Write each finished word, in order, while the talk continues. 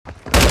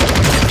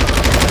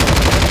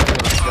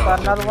Got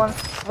another one.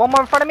 One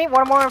more in front of me.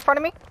 One more in front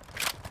of me.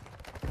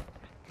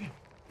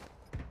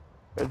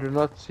 I do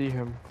not see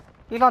him.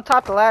 He's on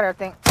top of the ladder, I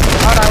think.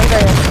 Oh no, he's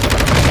there.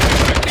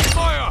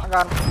 I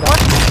got him. What?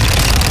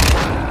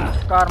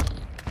 Got him.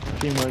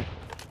 Teamwork.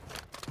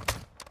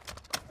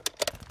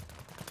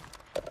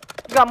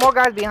 You got more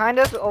guys behind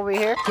us over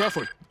here.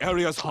 Careful,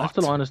 area's hot. I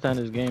still don't understand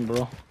this game,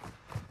 bro.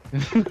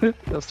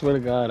 I swear to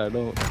God, I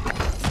don't.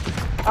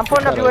 I'm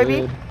putting up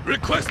UAV.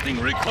 Requesting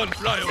recon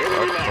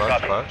flyover.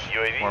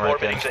 UAV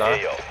orbiting the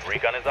AO.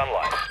 Recon is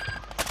online.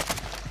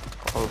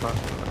 Hold on.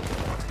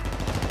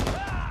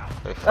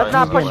 Let's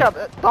not push up.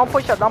 Don't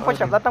push up. Don't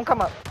push up. Let them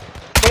come up.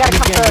 They gotta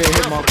come to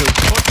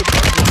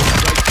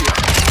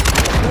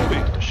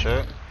us.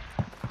 Shit.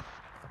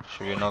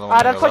 Should be another one.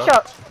 Alright, let's push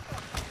up.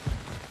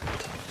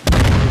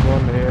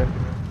 One there.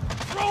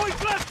 Throwing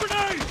flash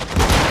grenade!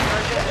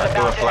 I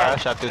threw a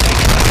flash. I threw two.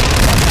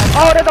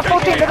 Oh, there's a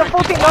full team. There's a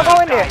full team. Don't go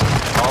in there.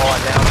 Oh, I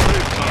down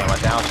two. Damn, I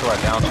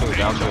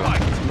down two.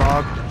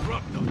 Knock.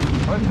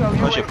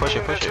 Push it.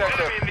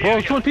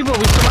 Bro, 2 people,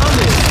 we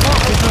surrounded.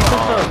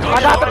 I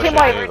got the team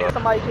white.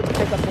 Somebody should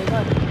pick up their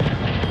gun.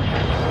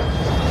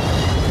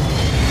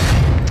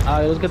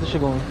 Alright, let's get this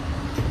shit going.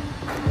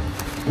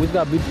 We just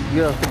got beat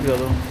together.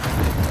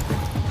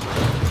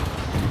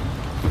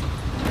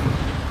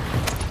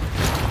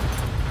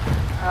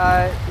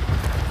 Alright.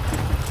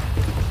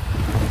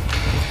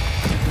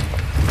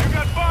 You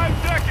got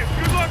 5 seconds.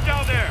 Good luck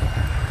down there.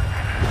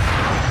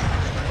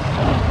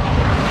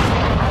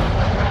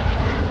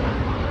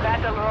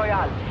 Battle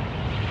Royale.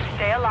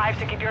 Stay alive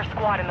to keep your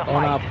squad in the fight. Oh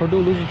nah, Purdue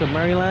losing to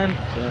Maryland.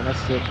 Yeah,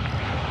 that's it.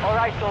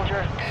 Alright,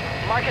 soldier.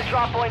 Mark a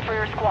drop point for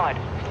your squad.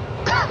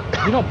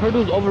 You know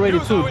Purdue's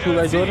overrated too,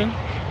 right, Jordan?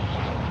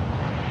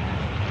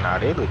 Nah,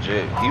 they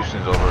legit.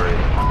 Houston's overrated.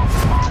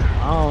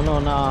 I don't know,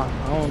 nah. I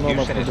don't know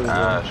Houston about is Purdue.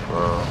 ass,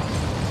 bro.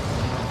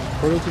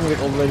 Purdue team is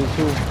overrated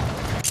too.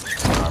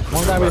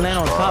 One guy land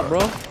on top,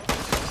 bro.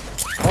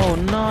 Oh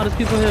no, there's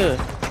people here.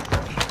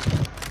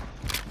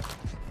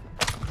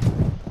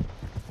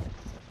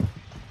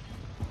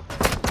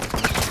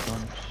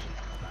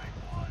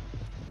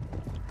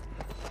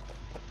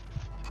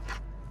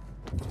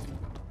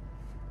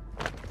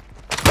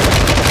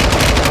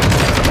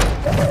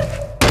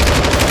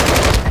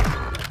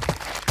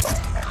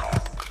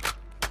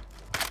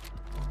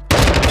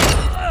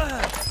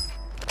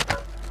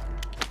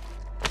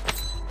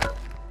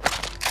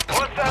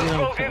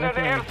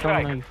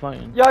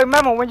 Yo,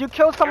 remember when you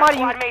kill somebody,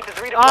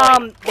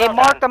 they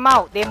mark them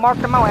out. They mark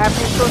them out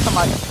after you kill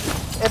somebody.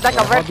 It's like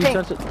a red thing.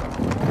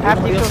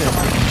 After you kill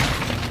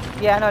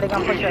somebody. Yeah, I know they're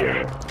gonna push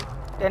it.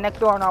 They're next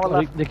door on our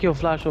left. They kill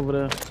Flash over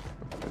there.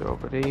 They're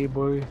over there,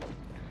 boy.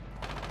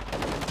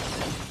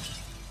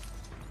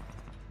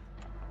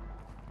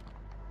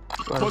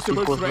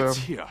 Possible threats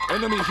here.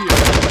 Enemy here.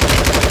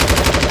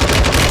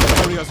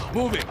 Area's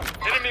moving.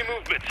 Enemy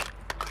movement.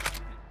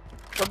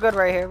 We're good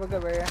right here. We're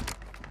good right here.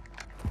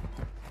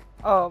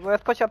 Oh,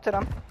 let's push up to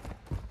them.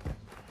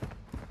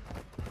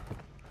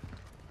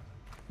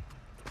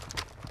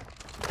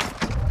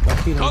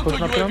 Counter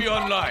UAV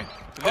online.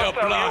 They're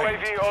blind.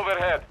 UAV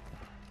overhead.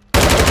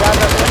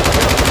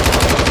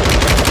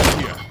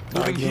 Here.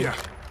 Moving here.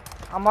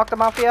 I'll mark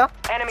them out for you.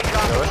 Enemy Yo,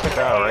 what's the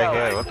guy right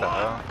here? What the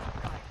hell?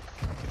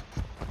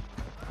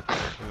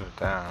 He was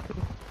down.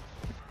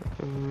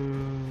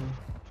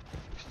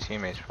 His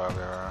teammates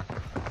probably around.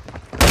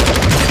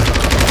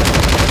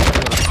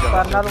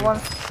 Got another one.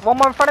 One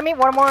more in front of me.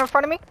 One more in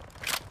front of me.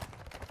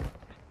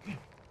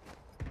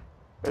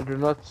 I do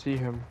not see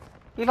him.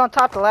 He's on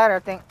top of the ladder, I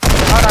think.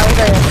 Oh no, he's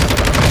there.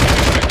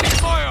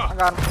 I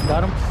got him.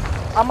 Got him.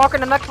 I'm marking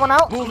the next one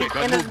out in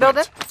this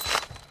building.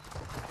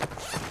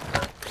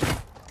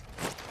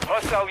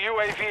 Hostile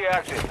UAV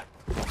active.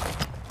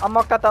 I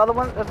marked out the other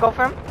one. Let's go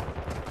for him.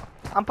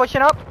 I'm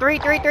pushing up. 3.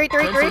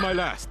 Cancel my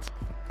last.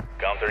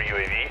 Counter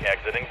UAV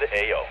exiting the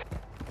AO.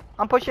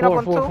 I'm pushing up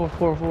on 2.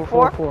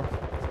 4.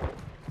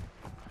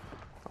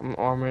 I'm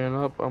armoring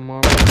up.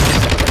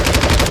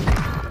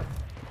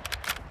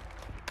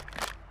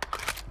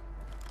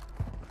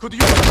 Could you?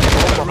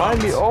 Oh,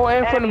 behind me. Oh,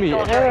 in front of me.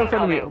 In front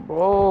of me.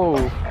 Oh.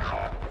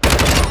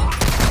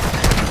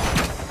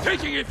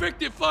 Taking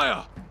effective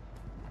fire.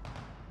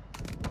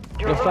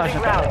 Yo, Flash,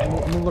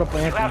 move it up,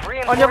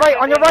 Anthony. On your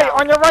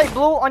right,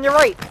 Blue, on your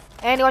right.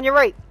 Andy, on your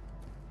right.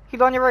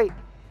 He's on your right.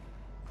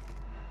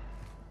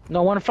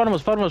 No, one in front of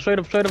us, straight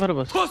up ahead of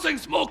us. Tossing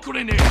smoke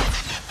grenade.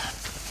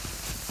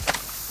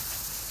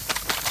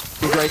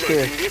 He's right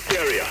there.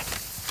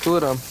 2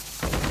 of them.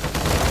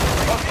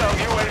 Hostile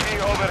UAV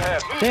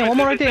overhead. Damn, one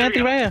more right there,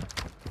 Anthony, right here.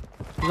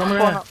 He's on the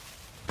right.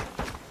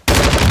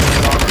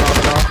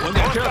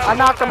 I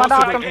knocked him.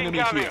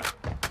 Enemy here.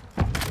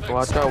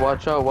 Watch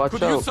out.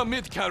 Could use some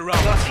mid-cal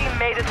round. Your team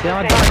made it to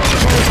Damn, the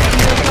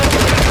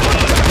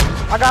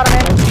I got him,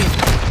 man.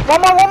 One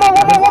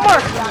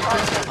more.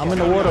 I'm in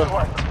the water.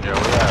 Yeah,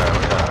 we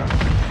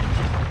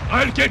got.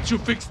 I'll get you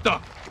fixed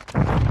up.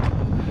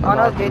 Oh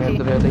no, it's JT.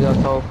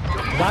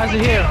 Guys are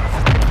here.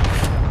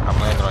 I'm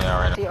landing on y'all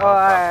right now.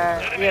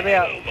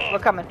 Yeah, we're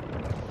coming.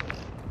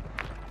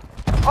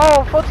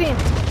 Oh, full team.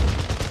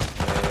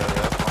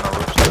 Yeah, on the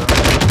roof still.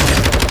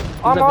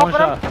 Armor off of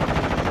them.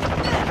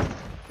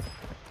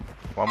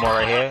 One more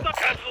right here.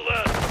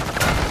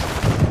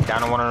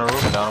 Down on one on the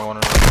roof, down on one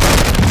on the roof.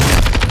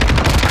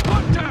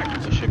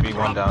 There should be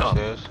one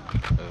downstairs.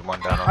 There's one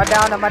down on the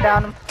roof. I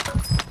downed him.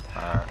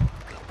 Alright.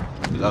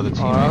 The other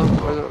teammates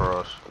go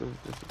across.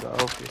 This is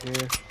over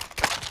here.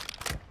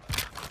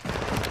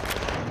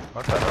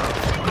 What the hell?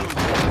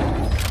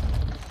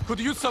 Could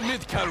use some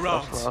mid-cal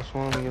rounds. That's the last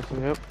one. We get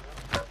some hip.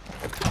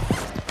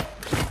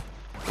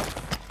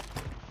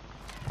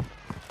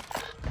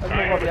 Let's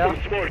move up, y'all.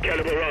 Small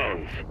caliber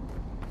rounds.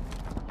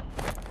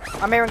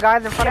 I'm hearing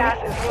guys in front of Gas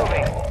me. is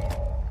moving.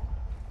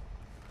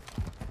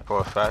 For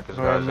a fact, there's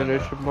guys in there.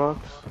 Ammunition box.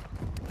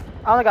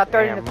 I only got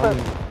 30 in the clip.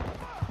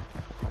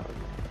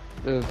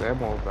 There's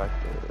ammo back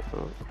there.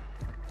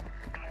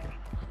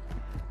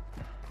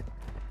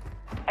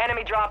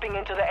 Enemy dropping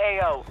into the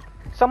AO.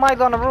 Somebody's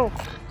on the roof.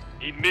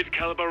 Need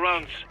mid-caliber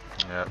rounds.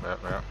 Yep.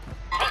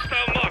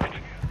 Hostile marked.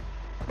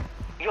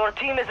 Your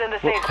team is in the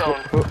safe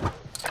zone.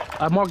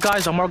 I have more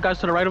guys to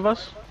the right of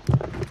us.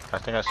 I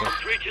think I see.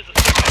 Reaches the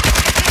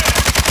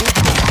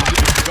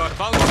got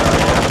found. I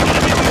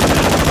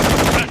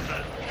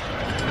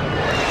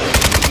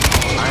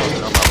ain't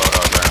know my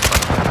loadout there in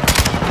front of me.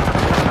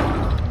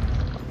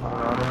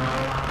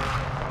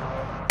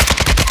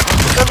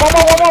 There's one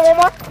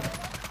more.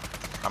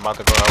 I'm about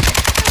to go help him.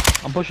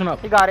 I'm pushing up.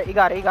 He got it. He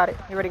already got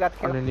the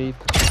kill. Underneath.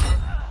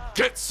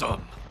 Get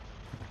some.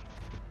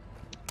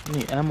 I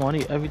need ammo. I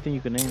need everything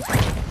you can name.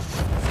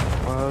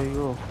 Where you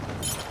go?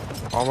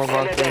 Armor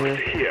box here.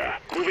 Here.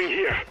 Moving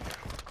here.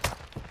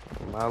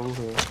 Malu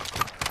here.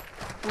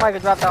 Somebody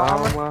can drop that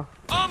armor.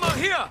 Armor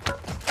here.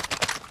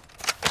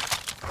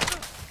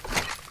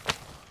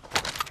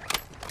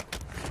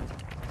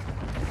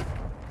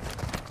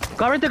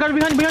 Guy right there, guy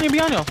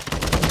behind you.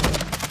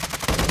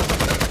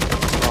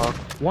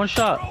 One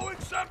shot.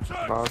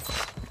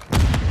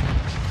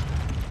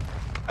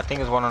 I think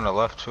there's one on the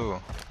left too.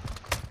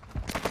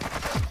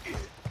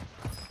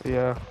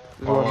 Yeah.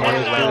 One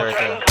is landing right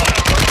there.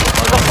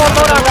 There's a full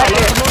loadout right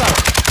here.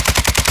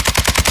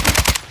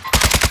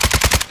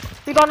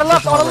 He's on the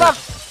left.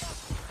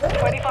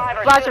 25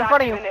 are Flash still in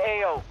front of you. active in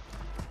the AO.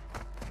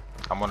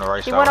 I'm on the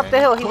right side. He went up the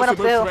hill.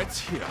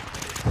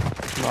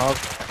 Knock.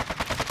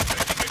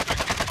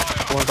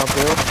 One up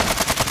there.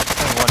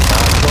 One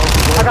down.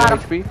 I got him.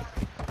 HP.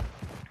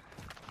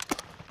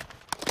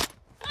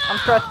 I'm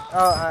stressed.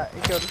 Oh, he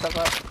killed himself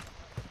up.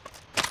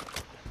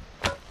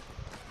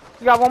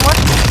 You got one more?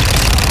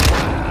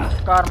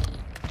 Got him.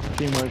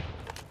 Teamwork.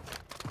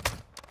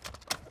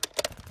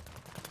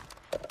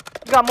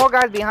 You got more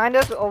guys behind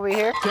us over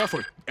here.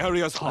 Careful.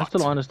 Area's I hot. still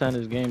don't understand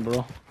this game,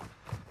 bro.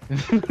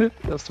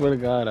 I swear to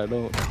God, I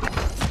don't.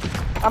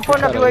 I'm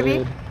putting up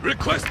UAV.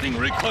 Requesting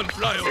recon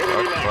flyover.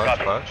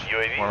 Clutch.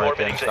 UAV One right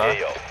there orbiting the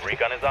inside. AO.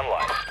 Recon is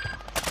online.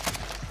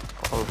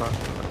 Hold on.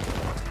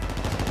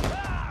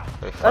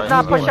 Let's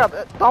not push up.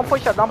 Don't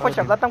push up.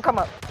 Let them come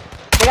up.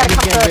 They gotta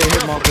come to us.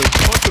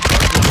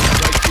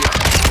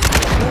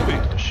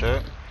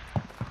 Shit.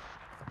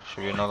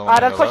 Should be another one.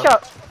 Alright, let's push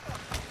up.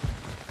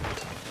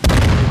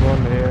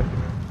 One there.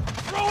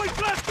 Throwing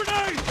flash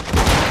grenade.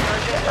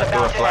 I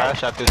threw a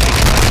flash at this.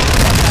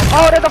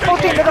 Oh, there's a full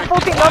team. Don't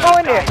go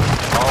in there.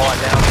 Oh, I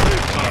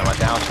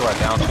down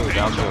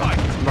two.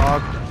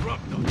 Knock.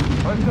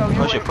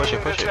 Push it.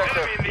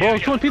 Bro,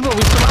 2 people,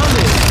 we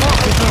surrounded.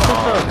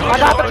 I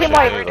got the team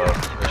white.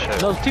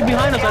 No, team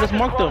behind us, I just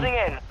marked them. Closing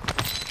in.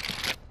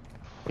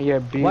 Yeah,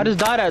 B. Why just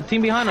died at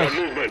team behind us?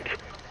 Movement.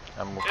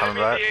 I'm coming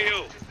back.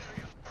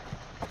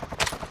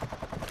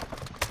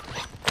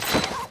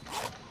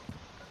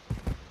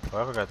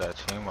 Whoever got that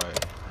team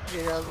white.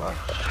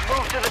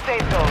 Move to the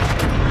safe zone.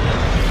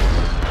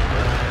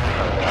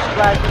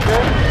 Flash is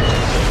good.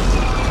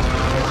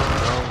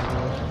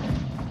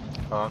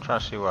 Oh, I'm trying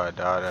to see where I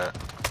died at.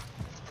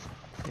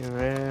 You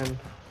ran.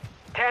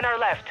 10 are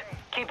left.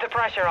 Keep the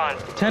pressure on.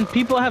 10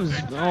 people have.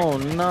 Oh,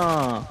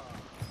 nah.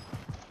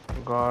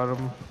 Got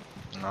him.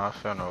 No, I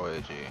feel no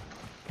way, G.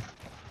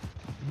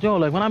 Yo,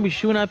 like when I be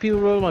shooting at people,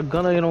 bro, my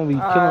gun, I don't be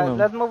killing them.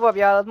 Let's move up,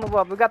 y'all.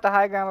 We got the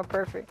high ground. We're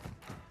perfect.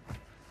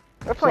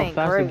 We're playing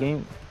faster great.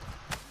 game.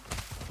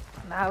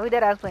 Nah, we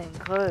dead ass playing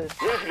good.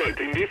 Movement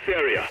in this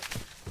area.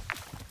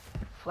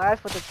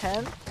 Flash with the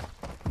 10.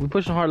 We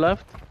pushing hard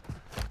left.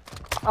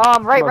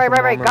 Right.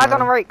 Guys on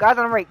the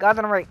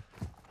right.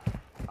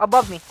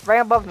 Above me. Right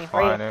above me.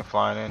 Right here.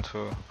 Flying in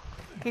too.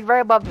 He's right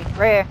above me.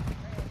 Right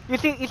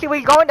here. You see where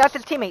he's going? That's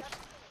his teammates.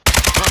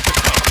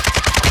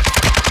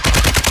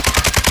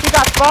 He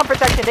got spawn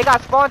protection. They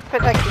got spawn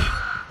protection.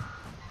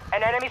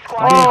 An enemy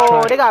squad.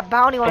 Oh, they got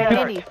bounty on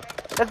Indy.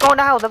 Let's go in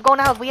the house.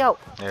 We out.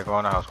 Yeah, go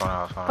in the house.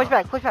 Push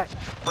back. Resurgence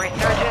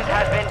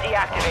has been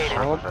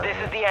deactivated. This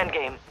is the end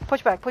game.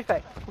 Push back. We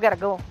gotta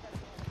go.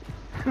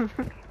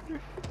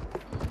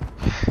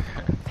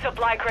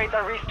 Supply crates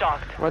are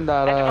restocked. Run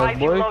that, Advise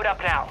you boy. load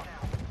up now.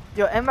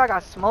 Yo, Emma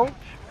got smoke.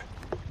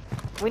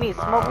 We need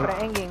smoke for the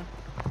end game.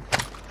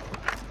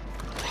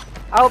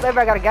 I hope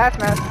everybody got a gas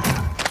mask.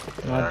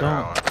 No, I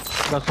don't.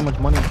 got so much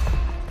money.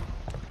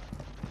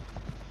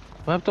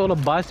 What happened to all the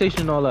buy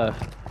station and all that?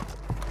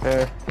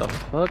 Hey. The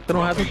fuck? They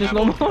don't have this shit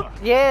no more?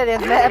 Yeah,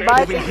 there's mad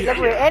buy stations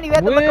everywhere. And you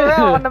have to look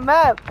around on the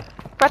map.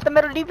 Press the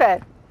middle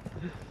D-pad.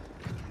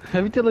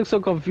 Everything looks so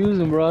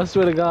confusing, bro. I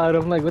swear to God.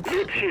 I'm like, what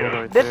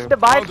the? This is the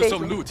buy station.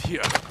 Some loot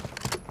here.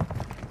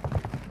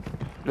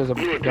 There's a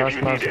gas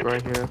mask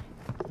right here.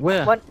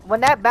 Where?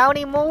 When that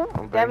bounty move,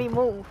 that me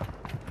move.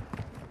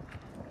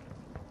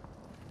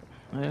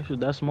 Actually,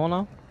 that's small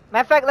now?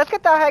 Matter of fact, let's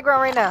get the high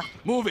ground right now.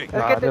 Moving.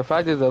 Nah, the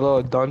fact there's a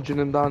little dungeon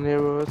in down here,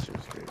 bro. It's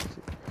just crazy.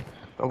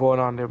 I'm going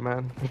on there,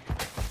 man.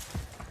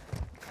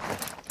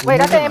 Wait,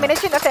 that's the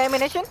ammunition? That's the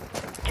ammunition?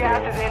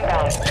 Gas is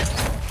inbound.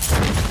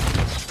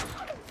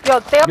 Yo,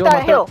 stay up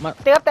that hill. my-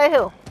 Stay up that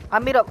hill. I'll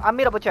meet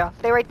up with y'all.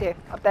 Stay right there.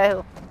 Up that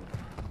hill.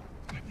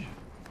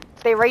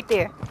 Stay right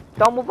there.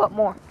 Don't move up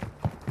more.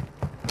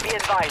 Be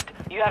advised,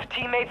 you have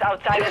teammates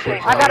outside the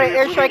safe I got an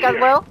airstrike as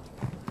well.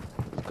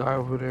 This guy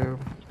over there.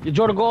 You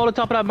Jordan, go all the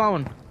top of that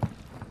mountain.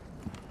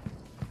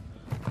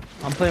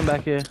 I'm playing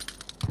back here.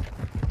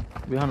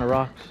 Behind the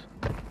rocks.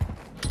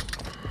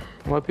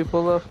 What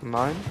people left?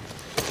 9?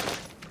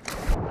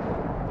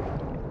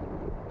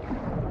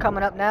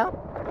 Coming up now.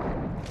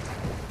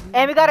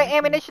 And we got an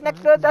ammunition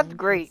next to us. That's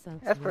great.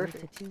 That's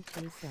perfect.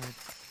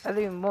 That's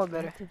even more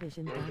better.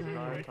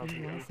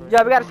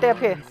 Yeah, we gotta stay up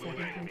here.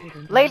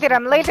 Laser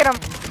them, laser them.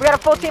 We got a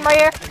full team right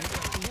here.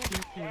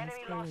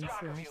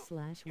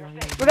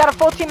 We got a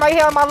full team right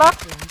here on my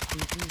left.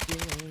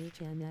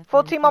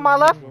 Full team on my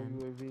left.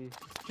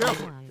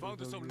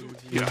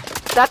 Yeah.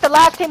 That's the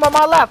last team on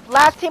my left.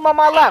 Last team on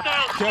my left.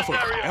 Careful.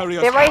 Area.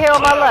 They're right here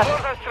on my left.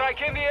 Mortar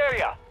strike in the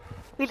area.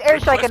 He's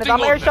airstriking us. I'm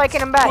airstriking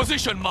him back.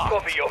 Position mark.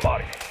 Copy your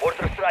mark.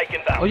 Mortar strike Oh,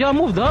 inbound. y'all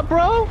moved up,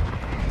 bro?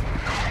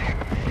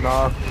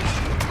 Nah.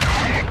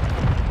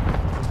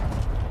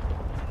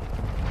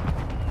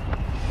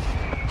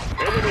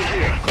 Enemy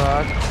here.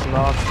 Crack.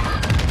 Knock.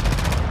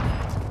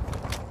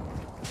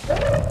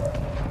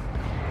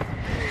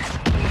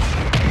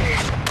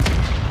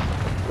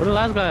 Where the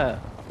last guy at?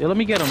 Yeah, let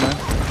me get him, man.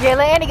 Yeah,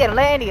 let Andy get him.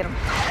 Let Andy get him.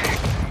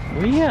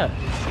 Where he at?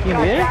 He in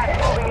the air?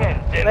 Gas moving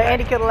in. Let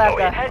Andy kill the last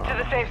guy. Head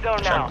to the safe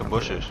zone now. Check the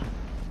bushes.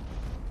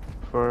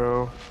 For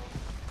real.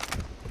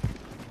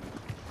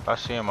 I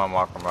see him on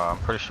marker, bro. I'm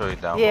pretty sure he's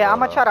down. Yeah, I'm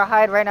gonna try to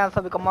hide right now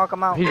so we can mark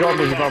him out. He's on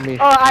me. He's on me.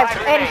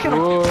 Oh, Andy, shoot him.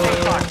 Whoa.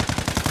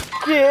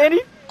 Yeah,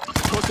 Andy.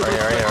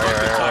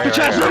 Right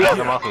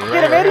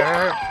Get him, Andy.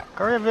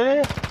 Come here,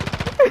 video.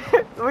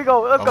 We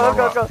go. Let's go.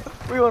 Let's go.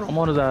 We want him. I'm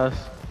on his ass.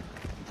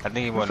 I think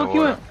he Where went the in fuck the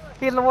you water. at?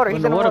 He's in the water.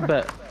 He's in the water.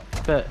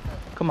 Bet.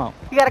 Come out.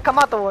 You gotta come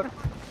out the water.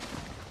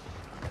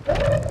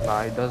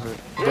 Nah, he doesn't.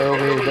 They're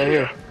over here. They're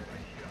here.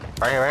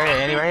 Right here,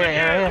 Andy, right here.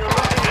 Yeah.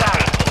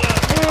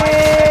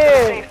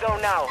 Safe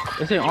zone now.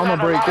 They say armor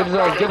break. Get his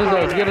ass. Get his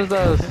ass. Get his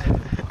ass.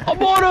 I'm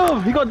on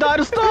him! He gonna die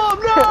to storm!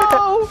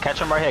 No! Catch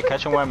him right here.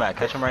 Catch him where I'm at.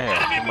 Catch him right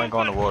here. He might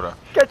go in the water.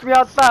 Catch me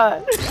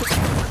outside.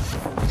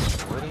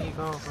 Where did he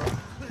go, bro?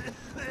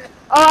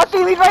 Oh, I see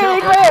him. He's right here.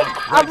 He's right here.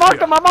 I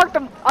marked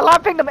him. I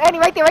live pinged him. Andy,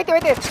 right there.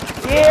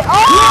 Yeah.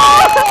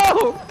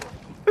 Oh!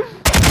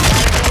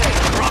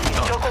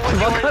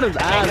 What kind of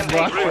ass, bro?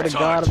 I swear to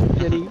God, I'm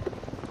kidding.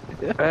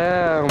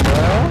 Damn,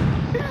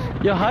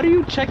 bro. Yo, how do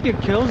you check your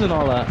kills and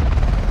all that?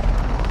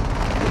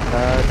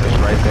 It's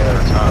right there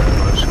at the top of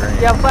the screen.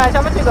 Yeah, Flash,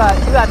 how much you got?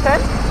 You got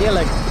 10? Yeah,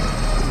 like,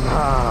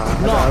 Nah.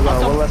 No, I I'm got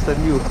talking- one less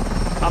than you.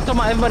 I'm talking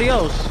about everybody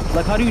else.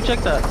 Like, how do you check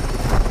that?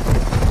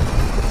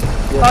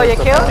 Oh, you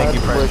that's killed? I think you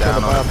press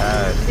down on the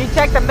pad. You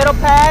check the middle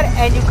pad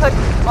and you click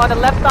on the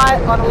left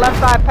side. On the left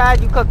side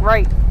pad, you click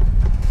right.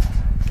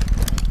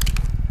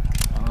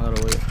 Oh,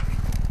 wait.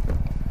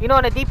 You know,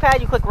 on the D-pad,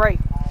 you click right.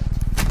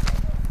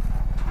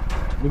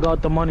 We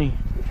got the money.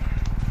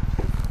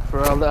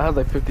 Bro, I had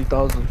like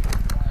 50,000.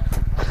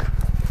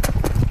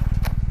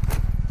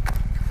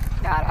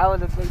 God, I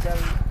was a big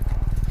W.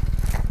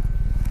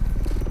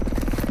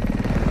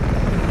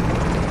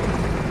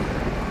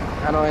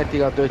 I know Anthony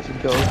got 13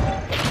 kills.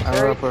 I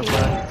know that for a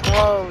fact. 13,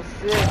 12,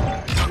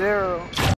 6, 0.